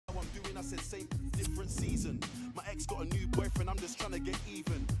I said same, different season. My ex got a new boyfriend, I'm just trying to get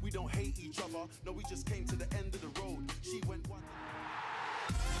even. We don't hate each other, no, we just came to the end of the road. She went one.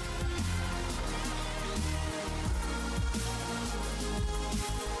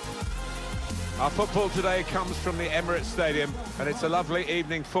 Our football today comes from the Emirates Stadium, and it's a lovely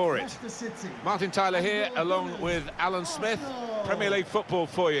evening for it. Martin Tyler here, along with Alan Smith. Premier League football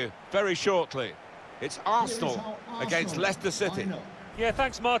for you very shortly. It's Arsenal against Leicester City. Yeah,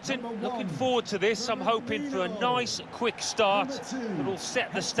 thanks, Martin. Looking forward to this. I'm hoping for a nice, quick start that will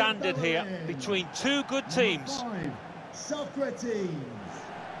set the standard here between two good teams. A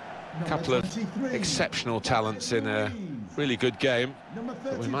couple of exceptional talents in a really good game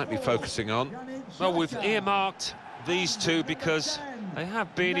that we might be focusing on. Well, we've earmarked these two because they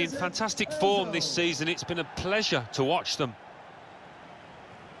have been in fantastic form this season. It's been a pleasure to watch them.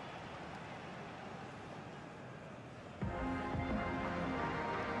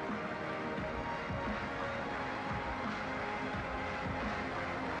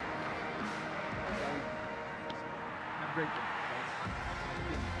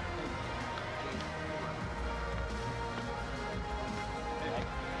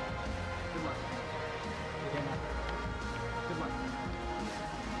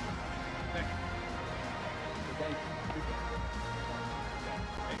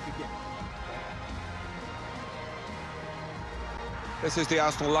 This is the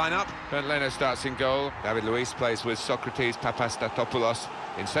Arsenal lineup. Bernd Leno starts in goal. David Luiz plays with Socrates Papastatopoulos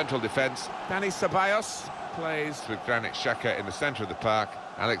in central defence. Dani Ceballos plays with Granit Xhaka in the centre of the park.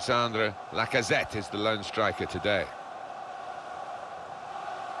 Alexandre Lacazette is the lone striker today.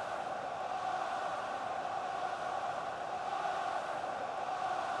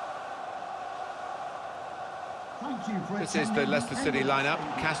 This is the Leicester City lineup.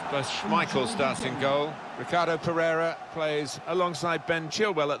 Kasper Schmeichel starts in goal. Ricardo Pereira plays alongside Ben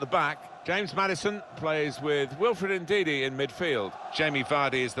Chilwell at the back. James Maddison plays with Wilfred Ndidi in midfield. Jamie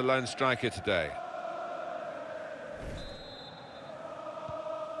Vardy is the lone striker today.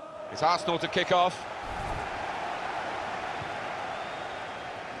 It's Arsenal to kick off.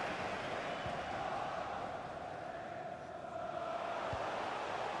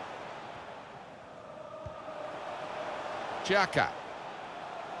 Xhaka.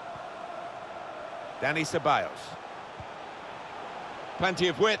 Dani Ceballos. Plenty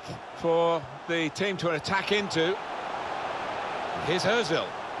of width for the team to attack into. Here's Ozil.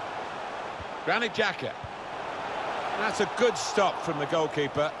 Granit Xhaka. That's a good stop from the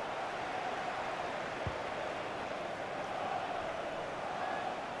goalkeeper.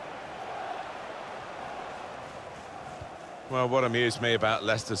 Well, what amused me about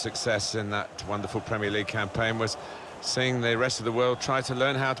Leicester's success in that wonderful Premier League campaign was seeing the rest of the world try to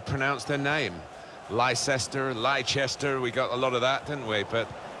learn how to pronounce their name. Leicester, we got a lot of that, didn't we? But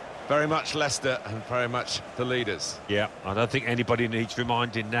very much Leicester and very much the leaders. Yeah, I don't think anybody needs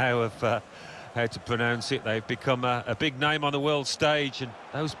reminding now of how to pronounce it. They've become a big name on the world stage, and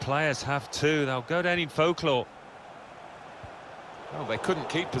those players have too. They'll go down in folklore. Well, they couldn't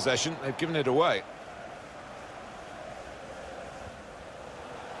keep possession. They've given it away.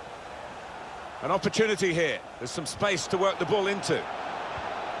 An opportunity here. There's some space to work the ball into.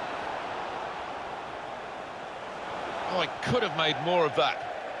 Oh, I could have made more of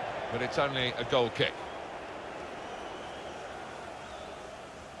that, but it's only a goal kick.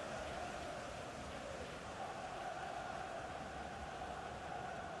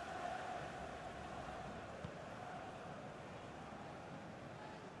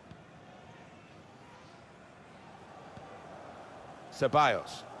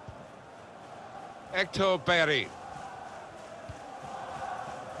 Ceballos. Hector Bellerin.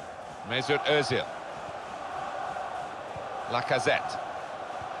 Mesut Ozil. Lacazette.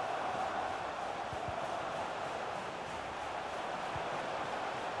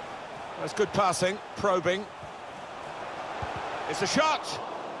 That's good passing, probing. It's a shot.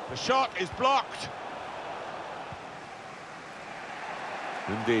 The shot is blocked.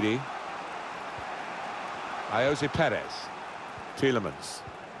 Ndidi. Ayoze Perez. Tielemans.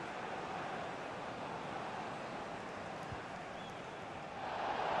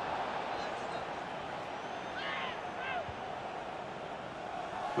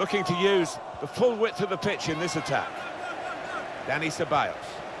 Looking to use the full width of the pitch in this attack. Dani Ceballos.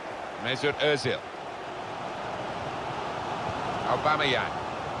 Mesut Ozil. Aubameyang.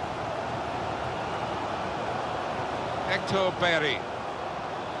 Hector Bellerin.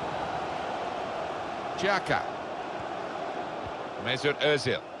 Xhaka. Mesut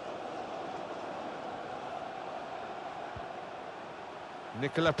Ozil.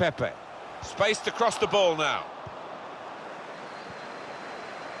 Nicola Pepe. Space to cross the ball now.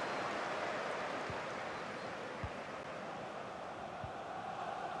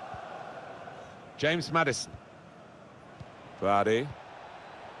 James Maddison. Vardy.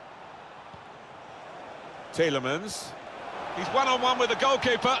 Tielemans. He's one-on-one with the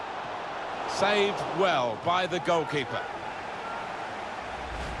goalkeeper. Saved well by the goalkeeper.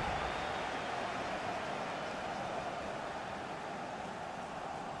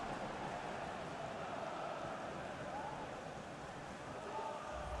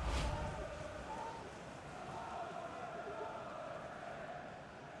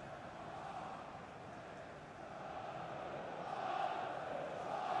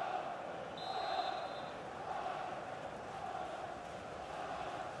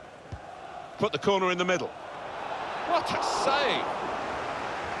 Put the corner in the middle. What a save!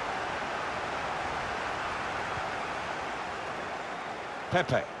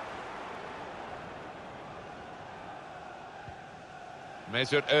 Pepe.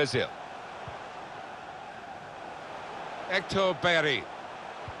 Mesut Özil. Hector Bellerin.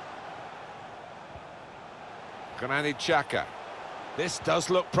 Granit Xhaka. This does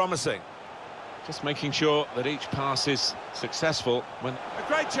look promising. Just making sure that each pass is successful when... A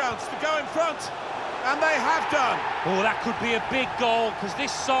great chance to go in front, and they have done. Oh, that could be a big goal, because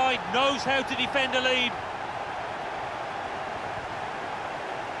this side knows how to defend a lead.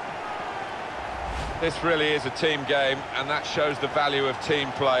 This really is a team game, and that shows the value of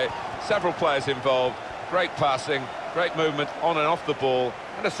team play. Several players involved, great passing, great movement on and off the ball,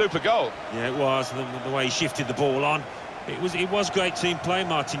 and a super goal. Yeah, it was, the way he shifted the ball on. It was great team play,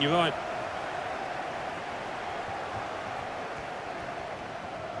 Martin, you're right.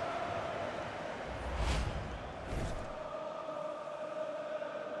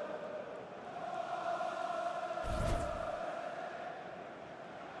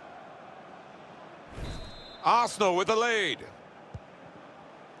 Arsenal with the lead.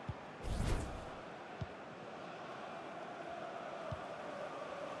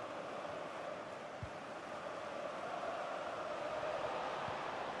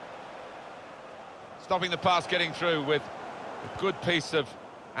 Stopping the pass getting through with a good piece of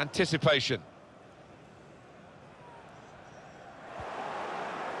anticipation.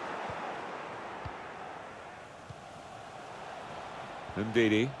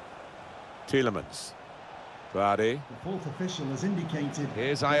 Ndidi. Tielemans. Vardy. The fourth official has indicated.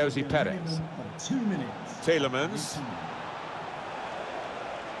 Here's Iosi Perez. 2 minutes. Tielemans.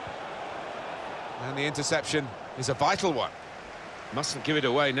 And the interception is a vital one. Mustn't give it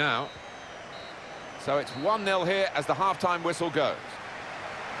away now. So it's 1-0 here as the half-time whistle goes.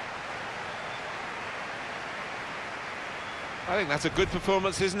 I think that's a good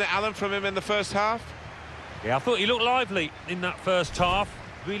performance, isn't it, Alan, from him in the first half? Yeah, I thought he looked lively in that first half.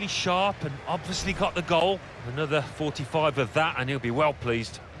 Really sharp and obviously got the goal. Another 45 of that and he'll be well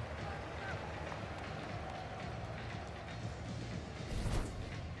pleased.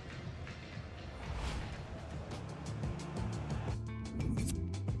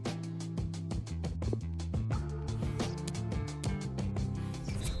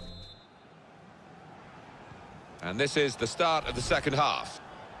 And this is the start of the second half.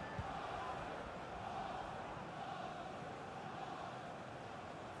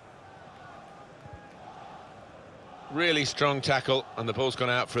 Really strong tackle, and the ball's gone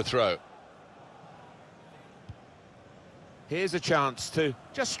out for a throw. Here's a chance to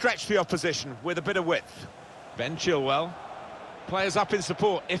just stretch the opposition with a bit of width. Ben Chilwell. Players up in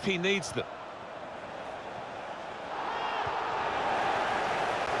support if he needs them.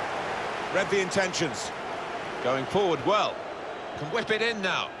 Read the intentions. Going forward well. Can whip it in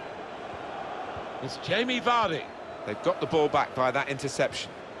now. It's Jamie Vardy. They've got the ball back by that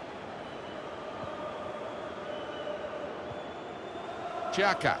interception.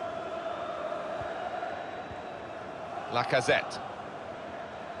 Xhaka. Lacazette.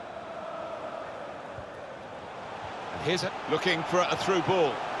 And here's looking for a through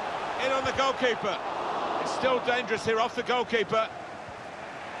ball. In on the goalkeeper. It's still dangerous here off the goalkeeper.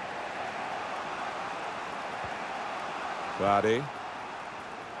 Vardy.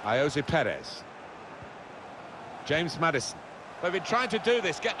 Iosi Perez. James Maddison. They've been trying to do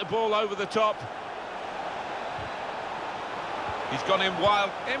this, get the ball over the top. He's gone in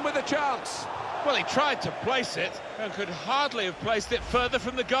wild, in with a chance. Well, he tried to place it and could hardly have placed it further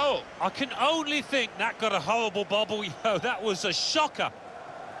from the goal. I can only think that got a horrible bobble. Yo, that was a shocker.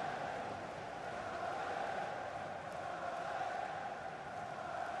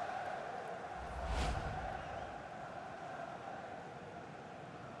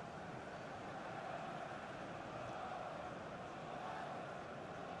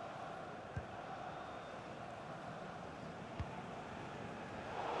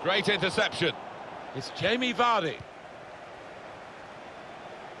 Great interception. It's Jamie Vardy.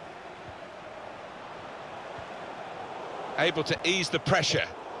 able to ease the pressure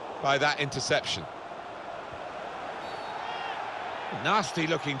by that interception. Nasty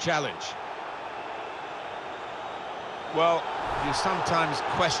looking challenge. Well, you sometimes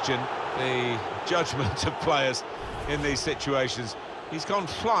question the judgment of players in these situations. He's gone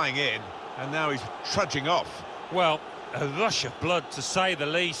flying in, and now he's trudging off. Well, a rush of blood, to say the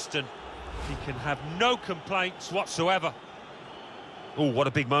least, and he can have no complaints whatsoever. Oh, what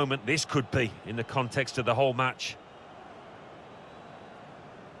a big moment this could be in the context of the whole match.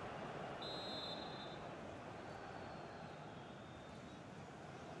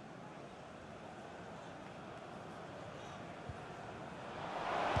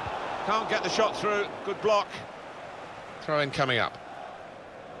 Can't get the shot through. Good block. Throw-in coming up.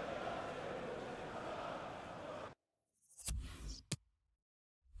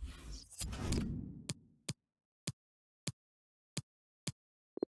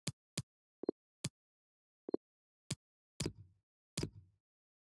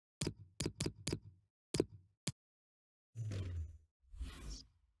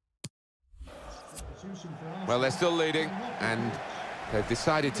 Well, they're still leading, and they've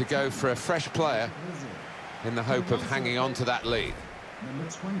decided to go for a fresh player in the hope of hanging on to that lead. Number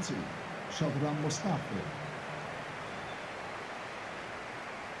 20, Shadran Mustafi.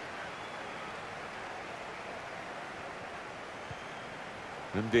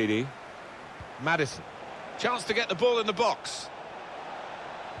 Ndidi. Maddison. Chance to get the ball in the box.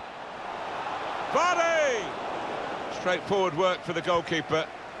 Vardy! Straightforward work for the goalkeeper.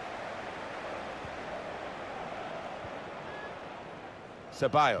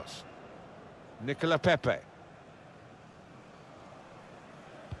 Ceballos. Nicola Pepe.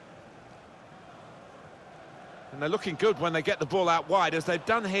 And they're looking good when they get the ball out wide, as they've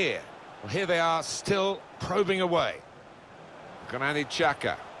done here. Well, here they are, still probing away. Granit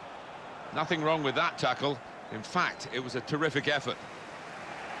Xhaka. Nothing wrong with that tackle. In fact, it was a terrific effort.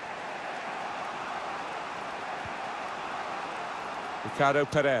 Ricardo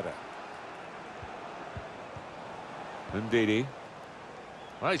Pereira. Ndidi.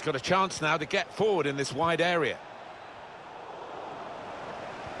 Well, he's got a chance now to get forward in this wide area.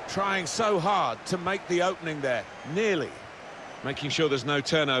 Trying so hard to make the opening there. Nearly. Making sure there's no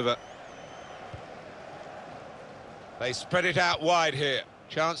turnover. They spread it out wide here.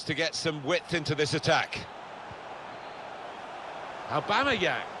 Chance to get some width into this attack.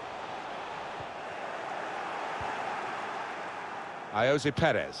 Aubameyang. Ayoze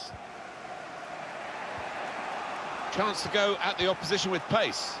Perez. Chance to go at the opposition with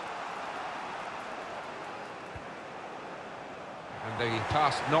pace. And the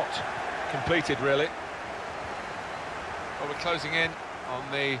pass not completed, really. Well, we're closing in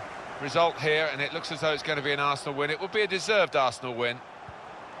on the result here, and it looks as though it's going to be an Arsenal win. It would be a deserved Arsenal win.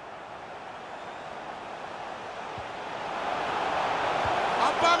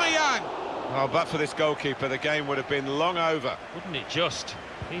 Aubameyang! Oh, but for this goalkeeper, the game would have been long over. Wouldn't it just?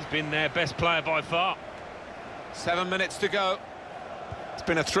 He's been their best player by far. 7 minutes to go. It's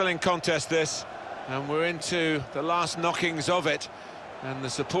been a thrilling contest, this, and we're into the last knockings of it. And the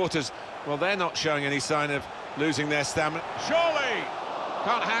supporters, well, they're not showing any sign of losing their stamina. Surely!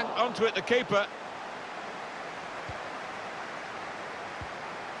 Can't hang onto it, the keeper.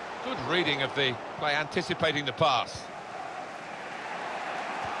 Good reading of the play, anticipating the pass.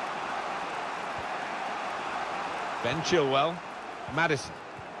 Ben Chilwell. Maddison.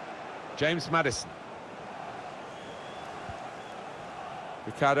 James Maddison.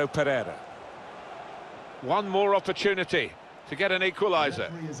 Ricardo Pereira. One more opportunity to get an equaliser. The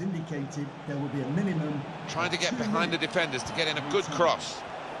referee has indicated there will be a minimum. Trying to get behind the defenders to get in a good cross.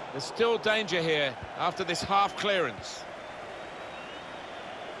 There's still danger here after this half clearance.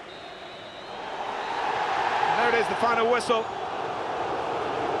 And there it is, the final whistle.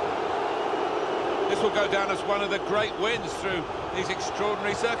 This will go down as one of the great wins through these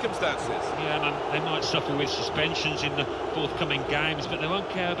extraordinary circumstances. Yeah, and they might suffer with suspensions in the forthcoming games, but they won't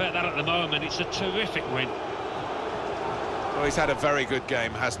care about that at the moment. It's a terrific win. Well, he's had a very good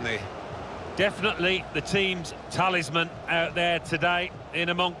game, hasn't he? Definitely the team's talisman out there today, in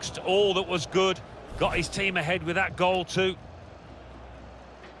amongst all that was good. Got his team ahead with that goal too.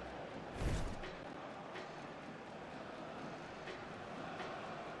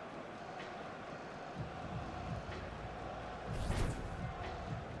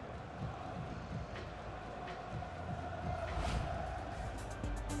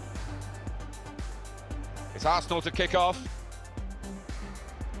 It's Arsenal to kick off.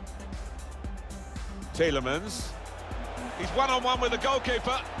 Tielemans. He's one-on-one with the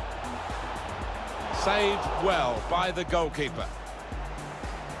goalkeeper. Saved well by the goalkeeper.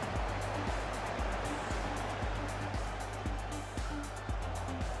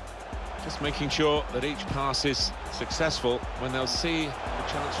 just making sure that each pass is successful when they'll see the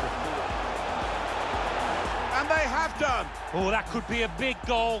chance for a forward. And they have done! Oh, that could be a big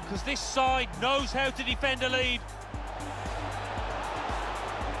goal, because this side knows how to defend a lead.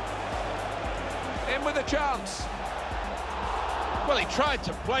 In with a chance. Well, he tried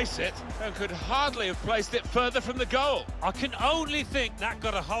to place it and could hardly have placed it further from the goal. I can only think that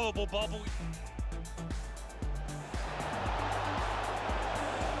got a horrible bobble.